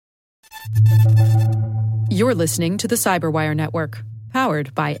You're listening to the Cyberwire Network,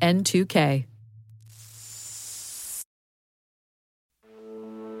 powered by N2K.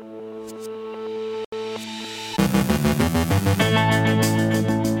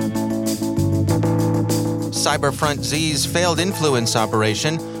 Cyberfront Z's failed influence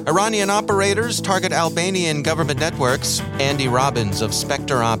operation, Iranian operators target Albanian government networks. Andy Robbins of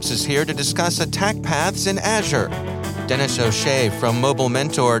Spectre Ops is here to discuss attack paths in Azure. Dennis O'Shea from Mobile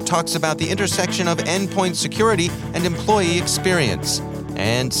Mentor talks about the intersection of endpoint security and employee experience.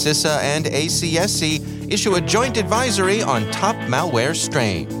 And CISA and ACSC issue a joint advisory on top malware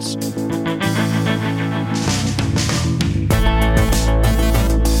strains.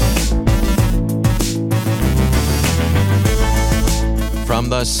 From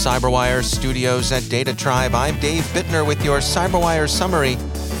the Cyberwire studios at Data Tribe, I'm Dave Bittner with your Cyberwire summary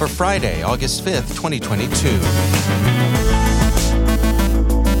for Friday, August 5th, 2022.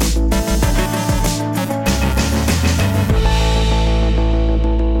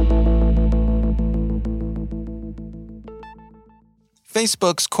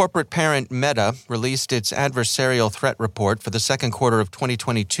 Facebook's corporate parent Meta released its adversarial threat report for the second quarter of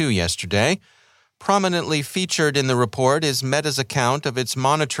 2022 yesterday. Prominently featured in the report is Meta's account of its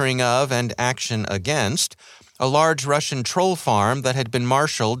monitoring of and action against a large Russian troll farm that had been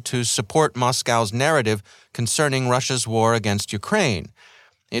marshaled to support Moscow's narrative concerning Russia's war against Ukraine.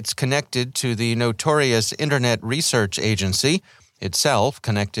 It's connected to the notorious Internet Research Agency, itself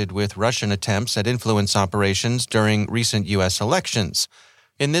connected with Russian attempts at influence operations during recent U.S. elections.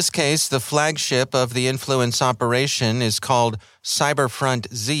 In this case, the flagship of the influence operation is called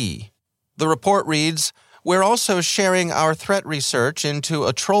Cyberfront Z. The report reads, "We're also sharing our threat research into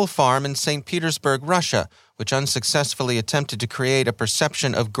a troll farm in St. Petersburg, Russia, which unsuccessfully attempted to create a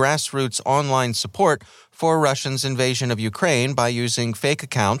perception of grassroots online support for Russia's invasion of Ukraine by using fake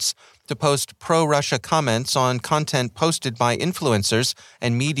accounts to post pro-Russia comments on content posted by influencers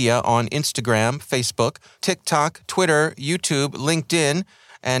and media on Instagram, Facebook, TikTok, Twitter, YouTube, LinkedIn,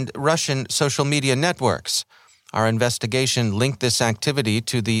 and Russian social media networks. Our investigation linked this activity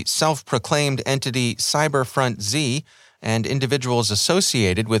to the self-proclaimed entity Cyberfront Z and individuals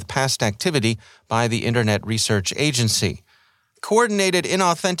associated with past activity by the Internet Research Agency. Coordinated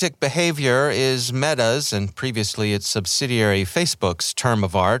inauthentic behavior is Meta's and previously its subsidiary Facebook's term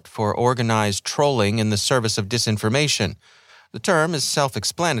of art for organized trolling in the service of disinformation. The term is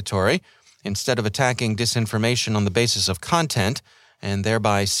self-explanatory. Instead of attacking disinformation on the basis of content, and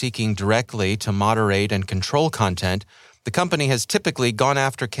thereby seeking directly to moderate and control content, the company has typically gone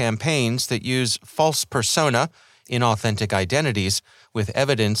after campaigns that use false persona, inauthentic identities, with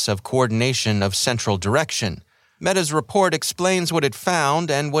evidence of coordination of central direction. Meta's report explains what it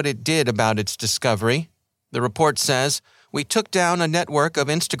found and what it did about its discovery. The report says, "We took down a network of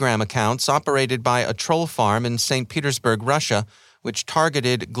Instagram accounts operated by a troll farm in St. Petersburg, Russia, which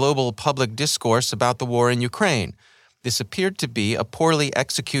targeted global public discourse about the war in Ukraine. This appeared to be a poorly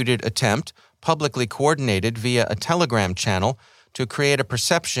executed attempt, publicly coordinated via a Telegram channel, to create a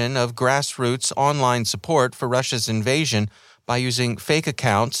perception of grassroots online support for Russia's invasion by using fake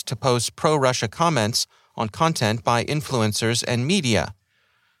accounts to post pro-Russia comments on content by influencers and media."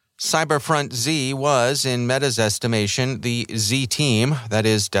 Cyberfront Z was, in Meta's estimation, the Z team, that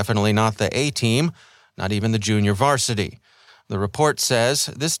is definitely not the A team, not even the junior varsity. The report says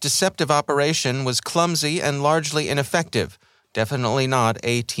this deceptive operation was clumsy and largely ineffective, definitely not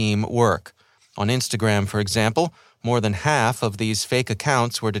A-team work. On Instagram, for example, more than half of these fake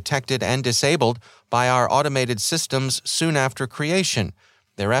accounts were detected and disabled by our automated systems soon after creation.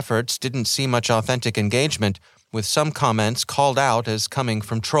 Their efforts didn't see much authentic engagement, with some comments called out as coming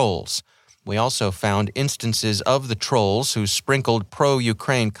from trolls. We also found instances of the trolls who sprinkled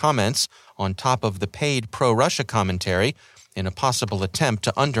pro-Ukraine comments on top of the paid pro-Russia commentary in a possible attempt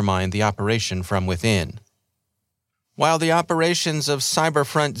to undermine the operation from within. While the operations of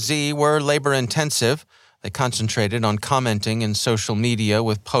Cyberfront Z were labor-intensive, they concentrated on commenting in social media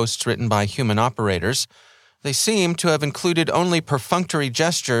with posts written by human operators. They seem to have included only perfunctory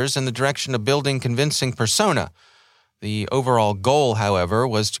gestures in the direction of building convincing persona. The overall goal, however,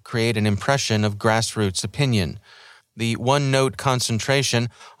 was to create an impression of grassroots opinion. The one-note concentration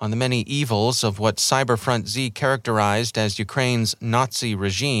on the many evils of what Cyberfront Z characterized as Ukraine's Nazi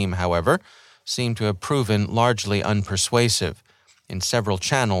regime, however, seemed to have proven largely unpersuasive. In several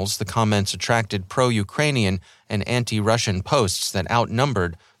channels, the comments attracted pro-Ukrainian and anti-Russian posts that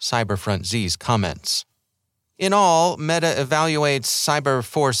outnumbered Cyberfront Z's comments. In all, Meta evaluates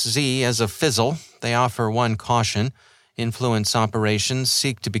Cyberforce Z as a fizzle. They offer one caution: influence operations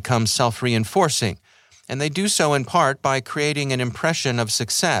seek to become self-reinforcing, and they do so in part by creating an impression of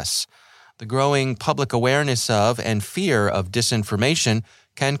success. The growing public awareness of and fear of disinformation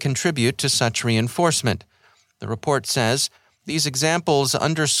can contribute to such reinforcement. The report says, these examples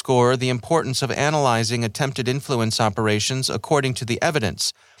underscore the importance of analyzing attempted influence operations according to the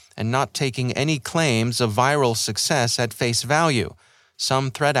evidence and not taking any claims of viral success at face value. Some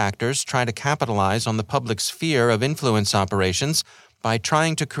threat actors try to capitalize on the public's fear of influence operations by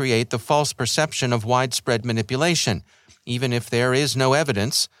trying to create the false perception of widespread manipulation, even if there is no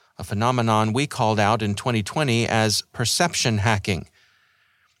evidence, a phenomenon we called out in 2020 as perception hacking.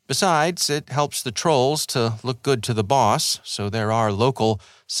 Besides, it helps the trolls to look good to the boss, so there are local,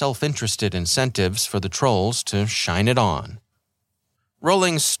 self-interested incentives for the trolls to shine it on.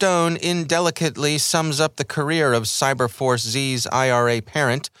 Rolling Stone indelicately sums up the career of Cyberforce Z's IRA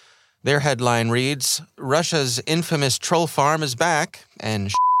parent. Their headline reads, Russia's infamous troll farm is back and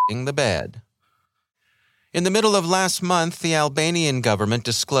shitting the bed. In the middle of last month, the Albanian government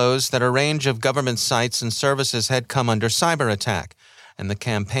disclosed that a range of government sites and services had come under cyber attack, and the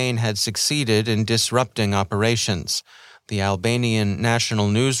campaign had succeeded in disrupting operations. The Albanian National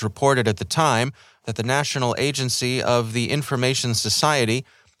News reported at the time that the National Agency of the Information Society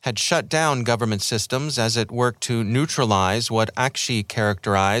had shut down government systems as it worked to neutralize what Akshi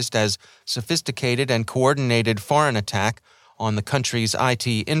characterized as sophisticated and coordinated foreign attack on the country's IT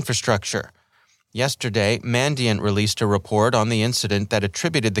infrastructure. Yesterday, Mandiant released a report on the incident that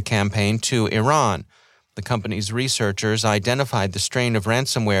attributed the campaign to Iran. The company's researchers identified the strain of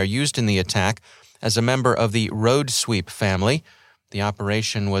ransomware used in the attack as a member of the Roadsweep family. The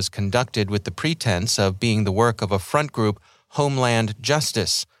operation was conducted with the pretense of being the work of a front group, Homeland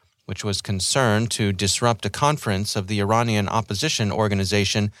Justice, which was concerned to disrupt a conference of the Iranian opposition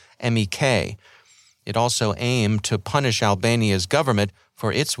organization MEK. It also aimed to punish Albania's government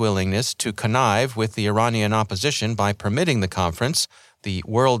for its willingness to connive with the Iranian opposition by permitting the conference, the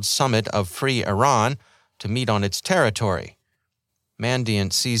World Summit of Free Iran, to meet on its territory.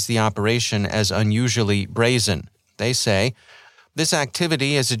 Mandiant sees the operation as unusually brazen. They say, this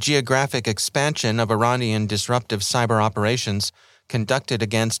activity is a geographic expansion of Iranian disruptive cyber operations conducted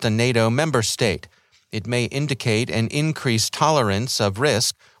against a NATO member state. It may indicate an increased tolerance of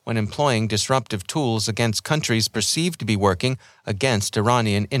risk when employing disruptive tools against countries perceived to be working against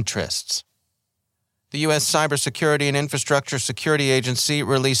Iranian interests. The U.S. Cybersecurity and Infrastructure Security Agency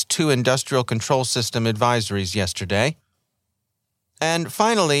released 2 industrial control system advisories yesterday. And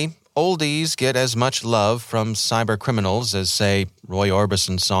finally, oldies get as much love from cyber criminals as, say, Roy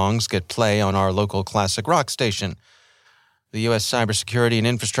Orbison songs get play on our local classic rock station. The U.S. Cybersecurity and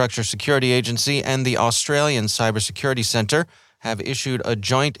Infrastructure Security Agency and the Australian Cybersecurity Centre have issued a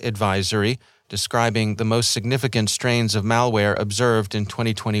joint advisory describing the most significant strains of malware observed in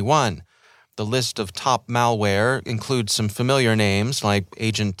 2021. The list of top malware includes some familiar names like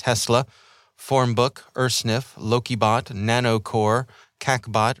Agent Tesla, Formbook, Ursnif, Lokibot, Nanocore,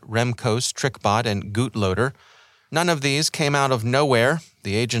 Kakbot, Remkos, Trickbot, and Gootloader. None of these came out of nowhere,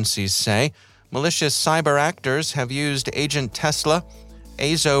 the agencies say. Malicious cyber actors have used Agent Tesla,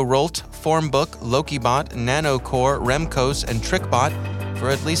 Azo-Rolt, Formbook, Lokibot, Nanocore, Remkos, and Trickbot for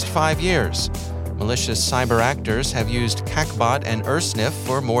at least 5 years. Malicious cyber actors have used Kakbot and Ursnif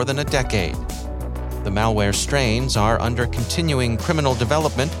for more than a decade. The malware strains are under continuing criminal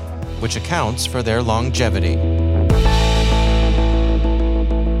development, which accounts for their longevity.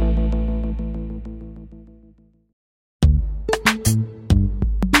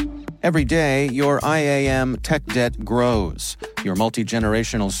 Every day, your IAM tech debt grows. Your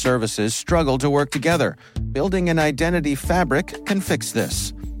multi-generational services struggle to work together. Building an identity fabric can fix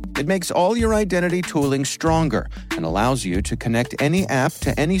this. It makes all your identity tooling stronger and allows you to connect any app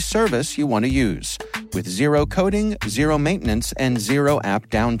to any service you want to use, with zero coding, zero maintenance, and zero app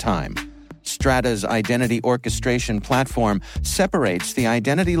downtime. Strata's identity orchestration platform separates the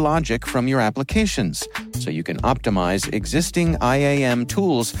identity logic from your applications, so you can optimize existing IAM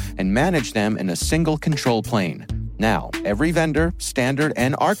tools and manage them in a single control plane. Now, every vendor, standard,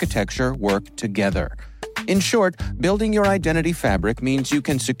 and architecture work together. In short, building your identity fabric means you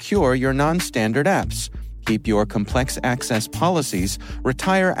can secure your non-standard apps, keep your complex access policies,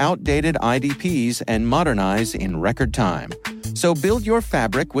 retire outdated IDPs, and modernize in record time. So build your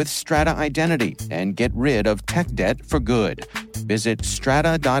fabric with Strata Identity and get rid of tech debt for good. Visit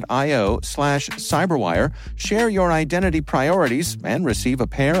strata.io/cyberwire, share your identity priorities, and receive a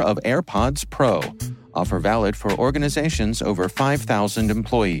pair of AirPods Pro. Offer valid for organizations over 5,000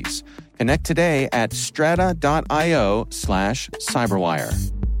 employees. Connect today at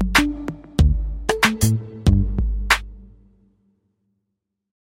strata.io/cyberwire.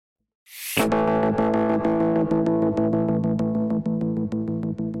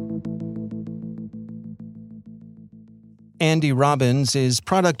 Andy Robbins is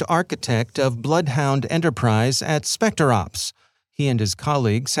product architect of Bloodhound Enterprise at SpecterOps. He and his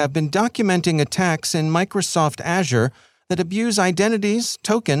colleagues have been documenting attacks in Microsoft Azure that abuse identities,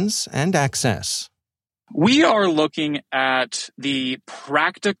 tokens, and access. We are looking at the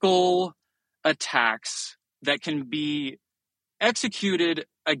practical attacks that can be executed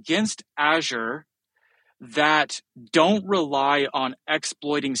against Azure that don't rely on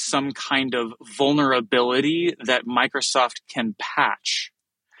exploiting some kind of vulnerability that Microsoft can patch.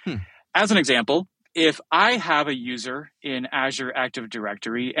 As an example, if I have a user in Azure Active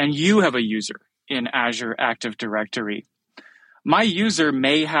Directory and you have a user in Azure Active Directory, my user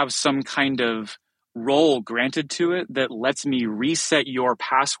may have some kind of role granted to it that lets me reset your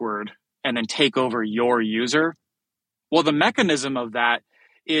password and then take over your user. Well, the mechanism of that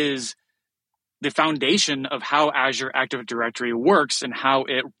is the foundation of how Azure Active Directory works and how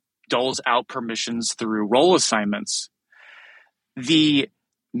it doles out permissions through role assignments. The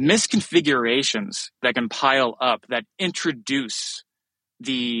misconfigurations that can pile up that introduce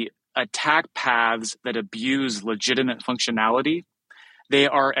the attack paths that abuse legitimate functionality, they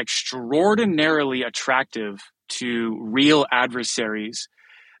are extraordinarily attractive to real adversaries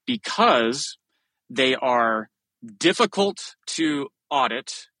because they are difficult to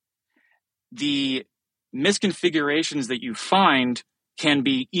audit. The misconfigurations that you find can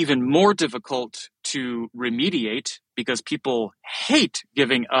be even more difficult to remediate because people hate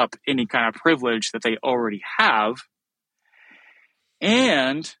giving up any kind of privilege that they already have.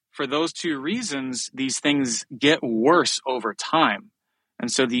 And for those two reasons, these things get worse over time.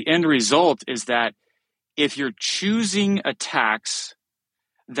 And so the end result is that if you're choosing attacks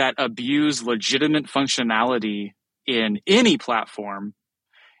that abuse legitimate functionality in any platform,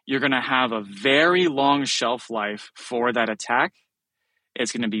 you're going to have a very long shelf life for that attack.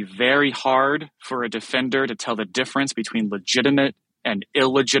 It's going to be very hard for a defender to tell the difference between legitimate and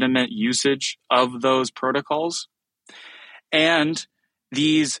illegitimate usage of those protocols. And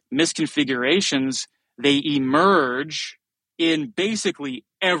these misconfigurations, they emerge in basically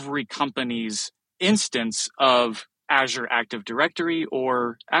every company's instance of Azure Active Directory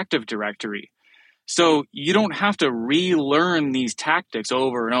or Active Directory. So you don't have to relearn these tactics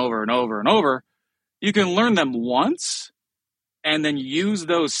over and over and over and over. You can learn them once and then use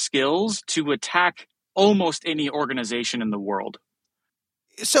those skills to attack almost any organization in the world.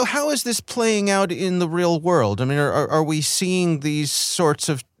 So how is this playing out in the real world? I mean, are we seeing this sort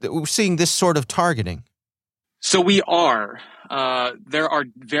of targeting? So we are. There are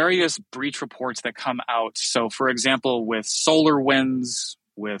various breach reports that come out. So, for example, with SolarWinds,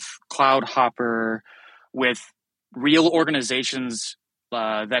 with CloudHopper, with real organizations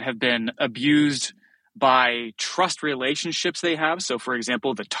that have been abused by trust relationships they have. So, for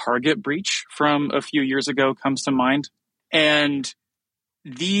example, the Target breach from a few years ago comes to mind. And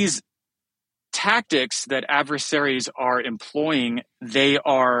these tactics that adversaries are employing, they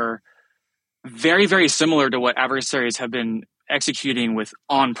are very, very similar to what adversaries have been executing with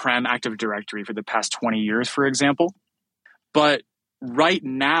on-prem Active Directory for the past 20 years, for example. But right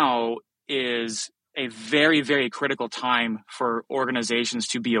now is a very, very critical time for organizations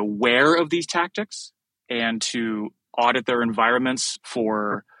to be aware of these tactics and to audit their environments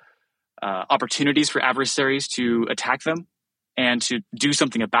for opportunities for adversaries to attack them and to do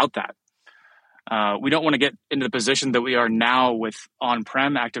something about that. We don't want to get into the position that we are now with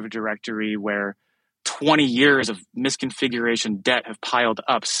on-prem Active Directory where 20 years of misconfiguration debt have piled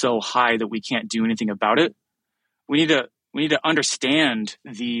up so high that we can't do anything about it. We need to understand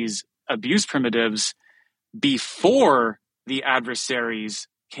these abuse primitives before the adversaries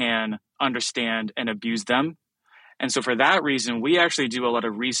can understand and abuse them. And so for that reason, we actually do a lot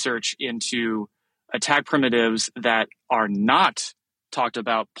of research into attack primitives that are not talked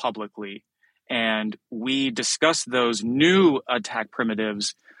about publicly. And we discuss those new attack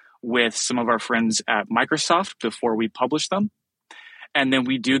primitives with some of our friends at Microsoft before we publish them. And then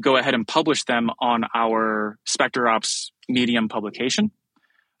we do go ahead and publish them on our SpecterOps Medium publication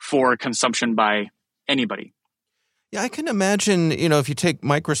for consumption by anybody. Yeah, I can imagine, if you take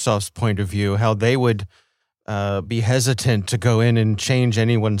Microsoft's point of view, how they would be hesitant to go in and change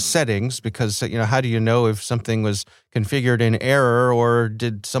anyone's settings because, how do you know if something was configured in error or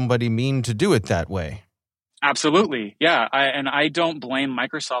did somebody mean to do it that way? Absolutely. Yeah. I don't blame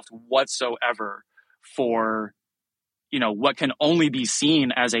Microsoft whatsoever for, what can only be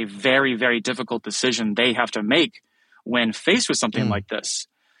seen as a very, very difficult decision they have to make when faced with something like this.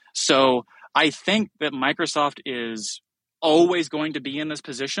 So I think that Microsoft is always going to be in this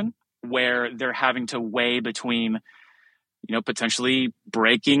position where they're having to weigh between, potentially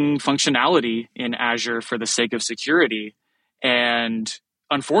breaking functionality in Azure for the sake of security And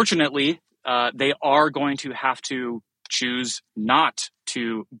unfortunately, they are going to have to choose not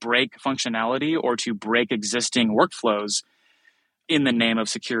to break functionality or to break existing workflows in the name of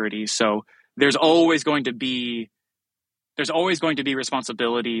security. So there's always going to be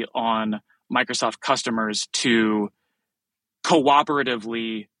responsibility on Microsoft customers to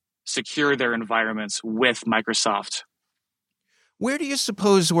cooperatively secure their environments with Microsoft. Where do you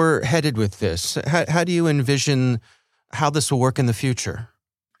suppose we're headed with this? How do you envision how this will work in the future?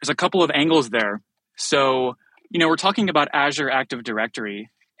 There's a couple of angles there. So, we're talking about Azure Active Directory,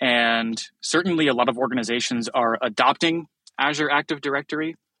 and certainly a lot of organizations are adopting Azure Active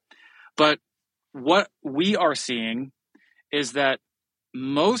Directory. But what we are seeing is that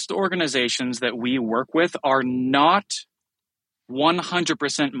most organizations that we work with are not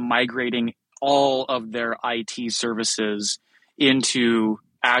 100% migrating all of their IT services into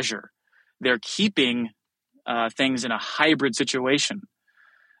Azure. They're keeping things in a hybrid situation.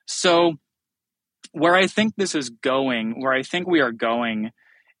 So where I think we are going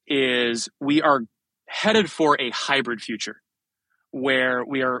is we are headed for a hybrid future where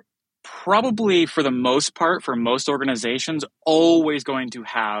we are probably, for the most part, for most organizations, always going to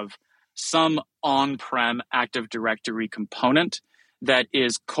have some on-prem Active Directory component that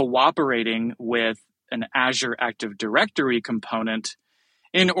is cooperating with an Azure Active Directory component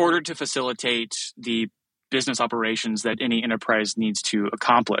in order to facilitate the business operations that any enterprise needs to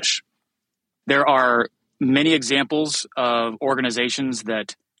accomplish. There are many examples of organizations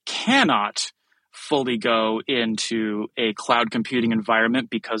that cannot fully go into a cloud computing environment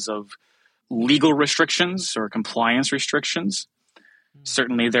because of legal restrictions or compliance restrictions.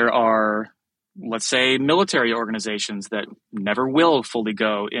 Certainly there are, let's say, military organizations that never will fully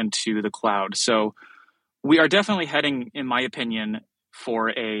go into the cloud. So we are definitely heading, in my opinion, for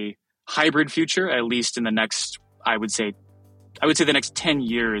a hybrid future, at least in the next, I would say the next 10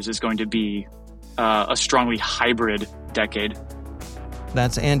 years is going to be a strongly hybrid decade.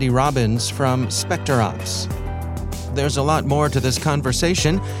 That's Andy Robbins from SpecterOps. There's a lot more to this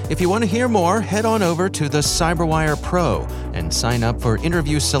conversation. If you want to hear more, head on over to the CyberWire Pro and sign up for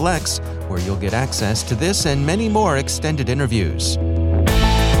Interview Selects, where you'll get access to this and many more extended interviews.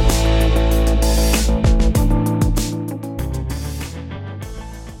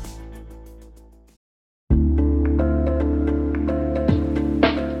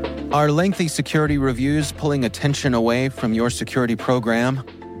 Are lengthy security reviews pulling attention away from your security program?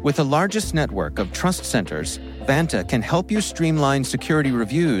 With the largest network of trust centers, Vanta can help you streamline security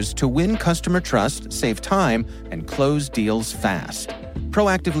reviews to win customer trust, save time, and close deals fast.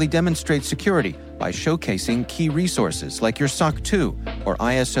 Proactively demonstrate security by showcasing key resources like your SOC 2 or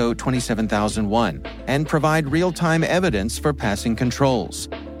ISO 27001 and provide real-time evidence for passing controls.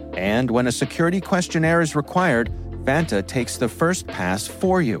 And when a security questionnaire is required, Vanta takes the first pass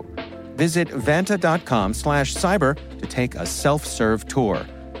for you. Visit vanta.com/cyber to take a self-serve tour.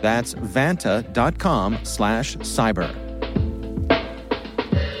 That's vanta.com/cyber.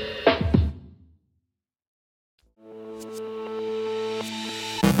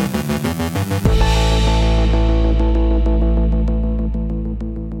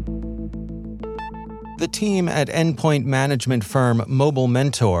 The team at endpoint management firm Mobile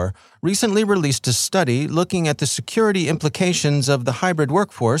Mentor recently released a study looking at the security implications of the hybrid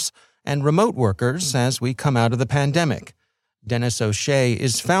workforce and remote workers as we come out of the pandemic. Dennis O'Shea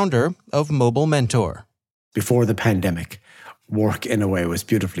is founder of Mobile Mentor. Before the pandemic, work in a way was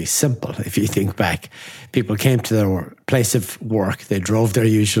beautifully simple. If you think back, people came to their place of work, they drove there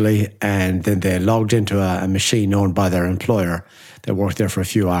usually, and then they logged into a machine owned by their employer. They worked there for a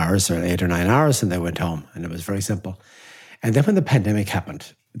few hours, or 8 or 9 hours, and they went home. And it was very simple. And then when the pandemic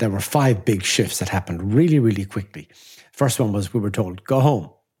happened, there were 5 big shifts that happened really, really quickly. First one was we were told, go home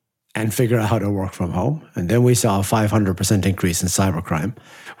and figure out how to work from home. And then we saw a 500% increase in cybercrime,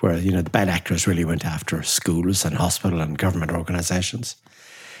 where, the bad actors really went after schools and hospital and government organizations.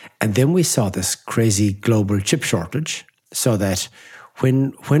 And then we saw this crazy global chip shortage, so that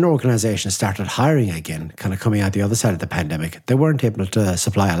when organizations started hiring again, kind of coming out the other side of the pandemic, they weren't able to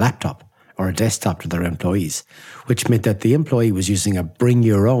supply a laptop or a desktop to their employees, which meant that the employee was using a bring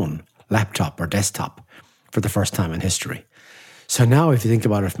your own laptop or desktop for the first time in history. So now if you think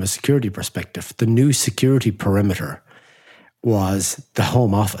about it from a security perspective, the new security perimeter was the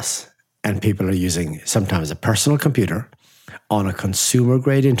home office. And people are using sometimes a personal computer on a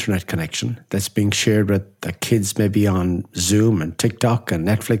consumer-grade internet connection that's being shared with the kids, maybe on Zoom and TikTok and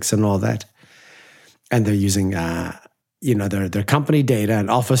Netflix and all that. And they're using, their company data and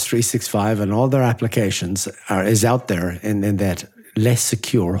Office 365 and all their applications is out there in that less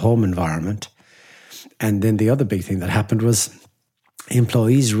secure home environment. And then the other big thing that happened was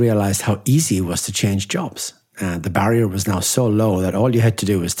employees realized how easy it was to change jobs. The barrier was now so low that all you had to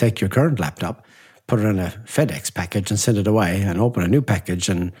do was take your current laptop, put it in a FedEx package and send it away, and open a new package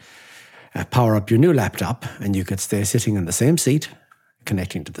and power up your new laptop, and you could stay sitting in the same seat,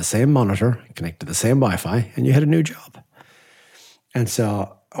 connecting to the same monitor, connect to the same Wi-Fi, and you had a new job. And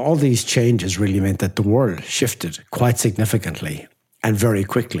so all these changes really meant that the world shifted quite significantly and very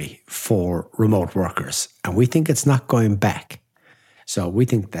quickly for remote workers. And we think it's not going back. So we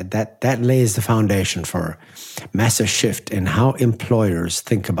think that lays the foundation for massive shift in how employers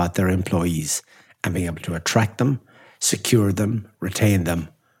think about their employees and being able to attract them, secure them, retain them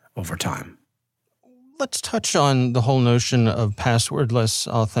over time. Let's touch on the whole notion of passwordless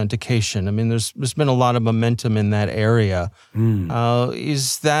authentication. I mean, there's been a lot of momentum in that area.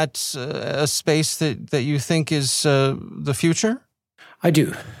 Is that a space that you think is the future? I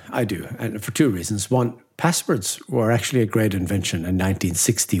do. And for two reasons. One, passwords were actually a great invention in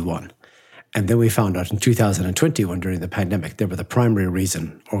 1961. And then we found out in 2021 during the pandemic, they were the primary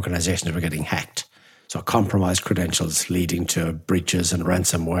reason organizations were getting hacked. So compromised credentials leading to breaches and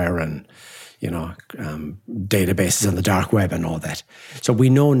ransomware and, databases on the dark web and all that. So we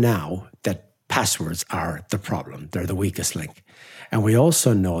know now that passwords are the problem. They're the weakest link. And we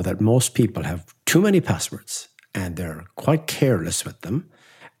also know that most people have too many passwords and they're quite careless with them.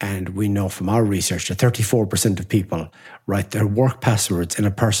 And we know from our research that 34% of people write their work passwords in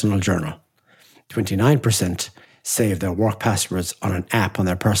a personal journal. 29% save their work passwords on an app on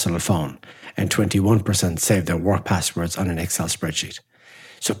their personal phone. And 21% save their work passwords on an Excel spreadsheet.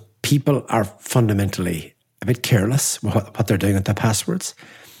 So people are fundamentally a bit careless with what they're doing with their passwords.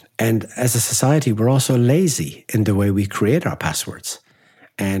 And as a society, we're also lazy in the way we create our passwords.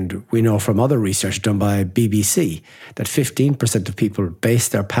 And we know from other research done by BBC that 15% of people base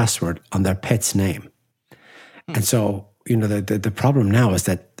their password on their pet's name. And so, the problem now is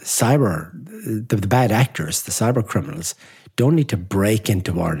that the bad actors, the cyber criminals, don't need to break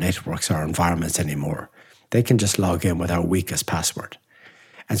into our networks, our environments anymore. They can just log in with our weakest password.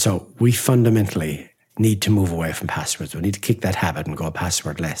 And so we fundamentally need to move away from passwords. We need to kick that habit and go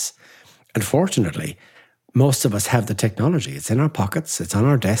passwordless. Unfortunately, most of us have the technology. It's in our pockets. It's on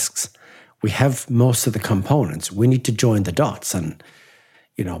our desks. We have most of the components. We need to join the dots and,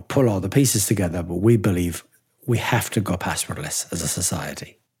 pull all the pieces together. But we believe we have to go passwordless as a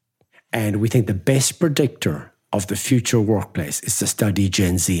society. And we think the best predictor of the future workplace is to study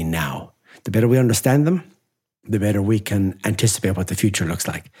Gen Z now. The better we understand them, the better we can anticipate what the future looks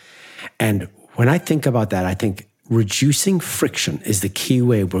like. And when I think about that, I think reducing friction is the key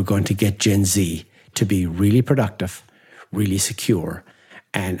way we're going to get Gen Z to be really productive, really secure,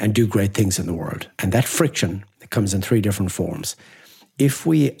 and do great things in the world. And that friction comes in three different forms. If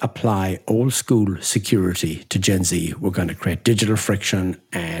we apply old school security to Gen Z, we're going to create digital friction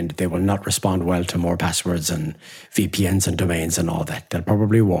and they will not respond well to more passwords and VPNs and domains and all that. They'll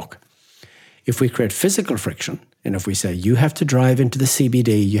probably walk. If we create physical friction, and if we say you have to drive into the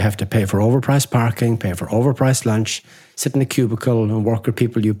CBD, you have to pay for overpriced parking, pay for overpriced lunch, sit in a cubicle and work with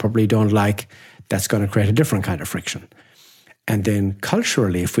people you probably don't like, that's going to create a different kind of friction. And then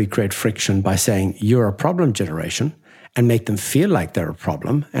culturally, if we create friction by saying you're a problem generation and make them feel like they're a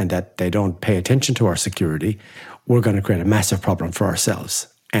problem and that they don't pay attention to our security, we're going to create a massive problem for ourselves.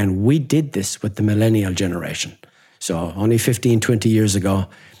 And we did this with the millennial generation. So only 15, 20 years ago,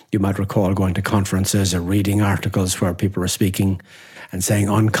 you might recall going to conferences or reading articles where people were speaking and saying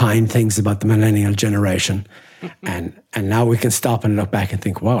unkind things about the millennial generation. And now we can stop and look back and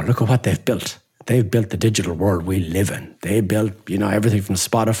think, wow, look at what they've built. They've built the digital world we live in. They built, everything from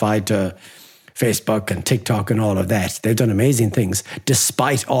Spotify to Facebook and TikTok and all of that. They've done amazing things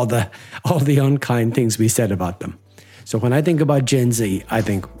despite all the unkind things we said about them. So when I think about Gen Z, I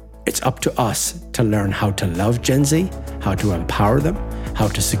think it's up to us to learn how to love Gen Z, how to empower them, how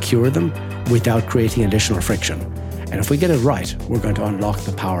to secure them without creating additional friction. And if we get it right, we're going to unlock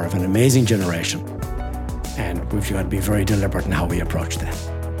the power of an amazing generation. And we've got to be very deliberate in how we approach that.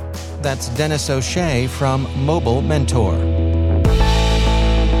 That's Dennis O'Shea from Mobile Mentor.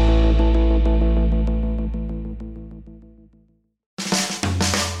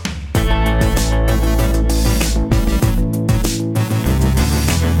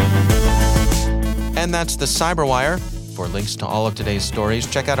 And that's the Cyberwire. For links to all of today's stories,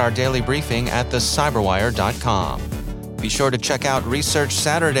 check out our daily briefing at thecyberwire.com. Be sure to check out Research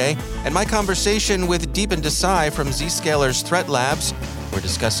Saturday and my conversation with Deepan Desai from Zscaler's Threat Labs. We're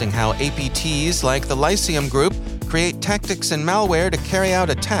discussing how APTs like the Lyceum Group create tactics and malware to carry out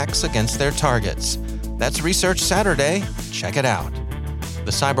attacks against their targets. That's Research Saturday. Check it out. The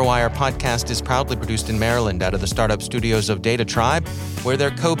The Cyberwire podcast is proudly produced in Maryland out of the startup studios of Data Tribe, where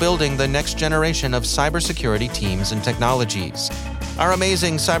they're co-building the next generation of cybersecurity teams and technologies. Our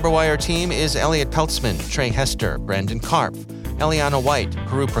amazing Cyberwire team is Elliot Peltzman, Trey Hester, Brandon Karpf, Eliana White,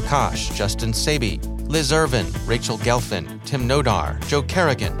 Puru Prakash, Justin Sabi, Liz Irvin, Rachel Gelfin, Tim Nodar, Joe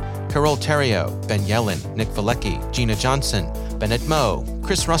Kerrigan, Carol Terrio, Ben Yellen, Nick Valecki, Gina Johnson, Bennett Moe,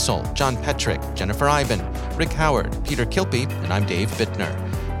 Chris Russell, John Petrick, Jennifer Iben, Rick Howard, Peter Kilpie, and I'm Dave Bittner.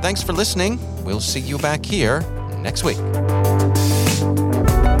 Thanks for listening. We'll see you back here next week.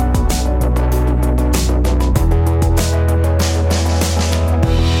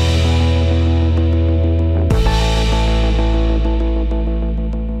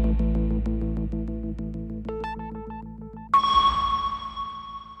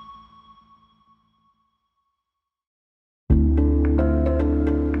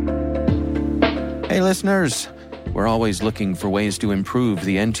 Hey listeners, we're always looking for ways to improve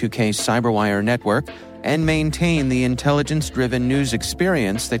the N2K Cyberwire network and maintain the intelligence-driven news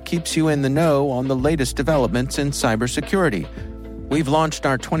experience that keeps you in the know on the latest developments in cybersecurity. We've launched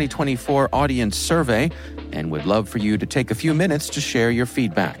our 2024 audience survey and would love for you to take a few minutes to share your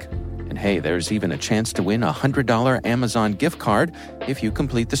feedback. And hey, there's even a chance to win a $100 Amazon gift card if you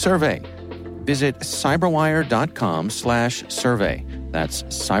complete the survey. Visit cyberwire.com/survey. That's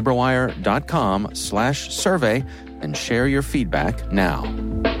cyberwire.com/survey and share your feedback now.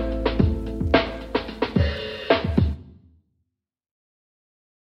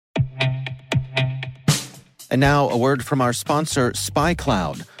 And now a word from our sponsor,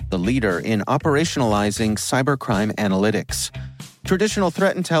 SpyCloud, the leader in operationalizing cybercrime analytics. Traditional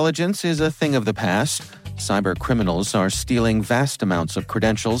threat intelligence is a thing of the past. Cyber criminals are stealing vast amounts of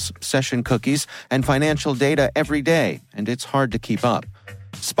credentials, session cookies, and financial data every day, and it's hard to keep up.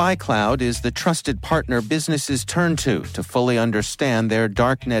 SpyCloud is the trusted partner businesses turn to fully understand their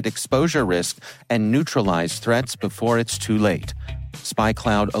darknet exposure risk and neutralize threats before it's too late.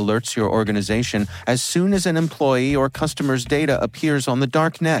 SpyCloud alerts your organization as soon as an employee or customer's data appears on the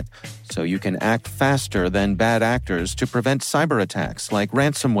darknet, so you can act faster than bad actors to prevent cyber attacks like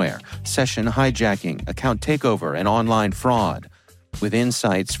ransomware, session hijacking, account takeover, and online fraud. With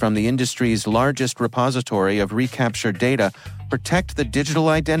insights from the industry's largest repository of recaptured data, protect the digital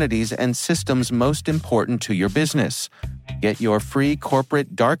identities and systems most important to your business. Get your free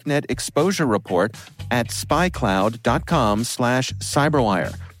corporate darknet exposure report at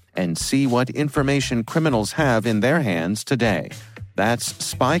spycloud.com/cyberwire and see what information criminals have in their hands today. That's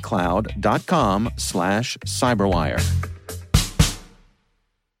spycloud.com/cyberwire.